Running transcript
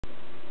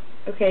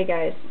Okay,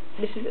 guys,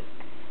 this is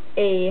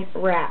a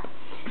rap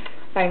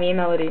by me and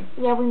Melody.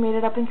 Yeah, we made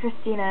it up in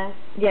Christina's.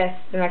 Yes,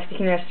 the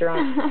Mexican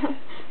restaurant.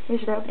 We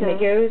should hope so. And it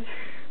goes...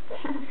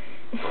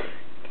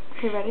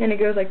 Okay, ready? And it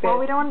goes like this. Well,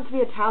 we don't want it to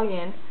be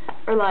Italian,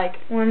 or like...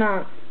 Why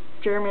not?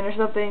 German or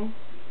something.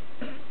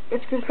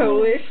 It's Christina.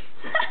 Polish.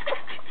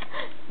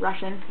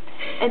 Russian.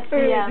 It's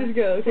Just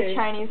go, okay. the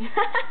Chinese...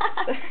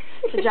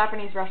 the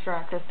Japanese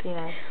restaurant,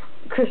 Christina's.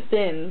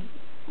 Christians.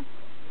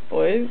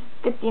 Boys?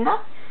 Christina?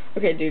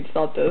 Okay, dude,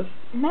 stop this.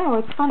 No,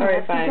 it's funny.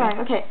 Alright, Let's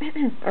fine. keep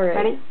going. Okay. Alright.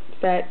 Ready?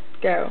 Set,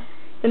 go.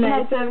 The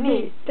nights of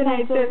me, the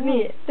nights of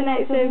me, the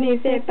nights of me,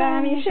 sit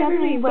by me,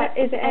 shrubbery. What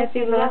is the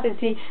SC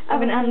velocity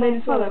of an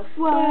unladen swallow?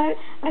 What?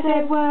 I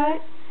said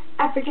what?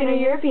 African or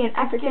European,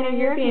 African or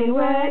European,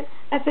 what?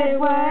 I said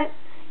what?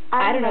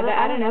 I don't know that,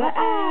 I don't know that,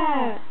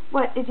 ah!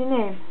 What is your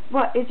name?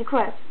 What is your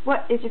quest?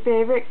 What is your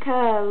favorite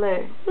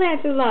color?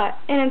 Lancelot,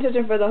 and I'm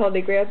searching for the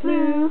Holy Grail.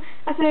 Blue,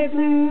 I said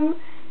blue.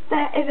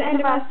 That is the end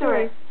of my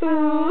story.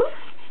 Boo!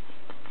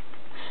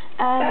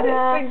 And,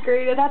 that is the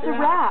greatest that's a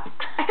wrap.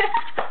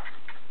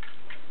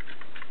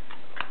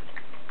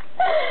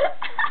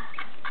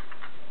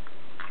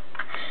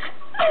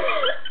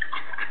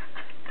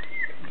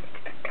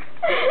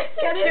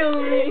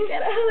 Kill me.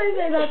 Get how they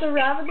say that's a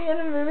wrap at the end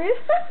of movies?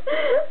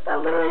 That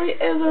literally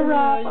is a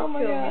wrap. Oh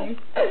my gosh.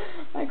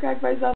 I cracked myself.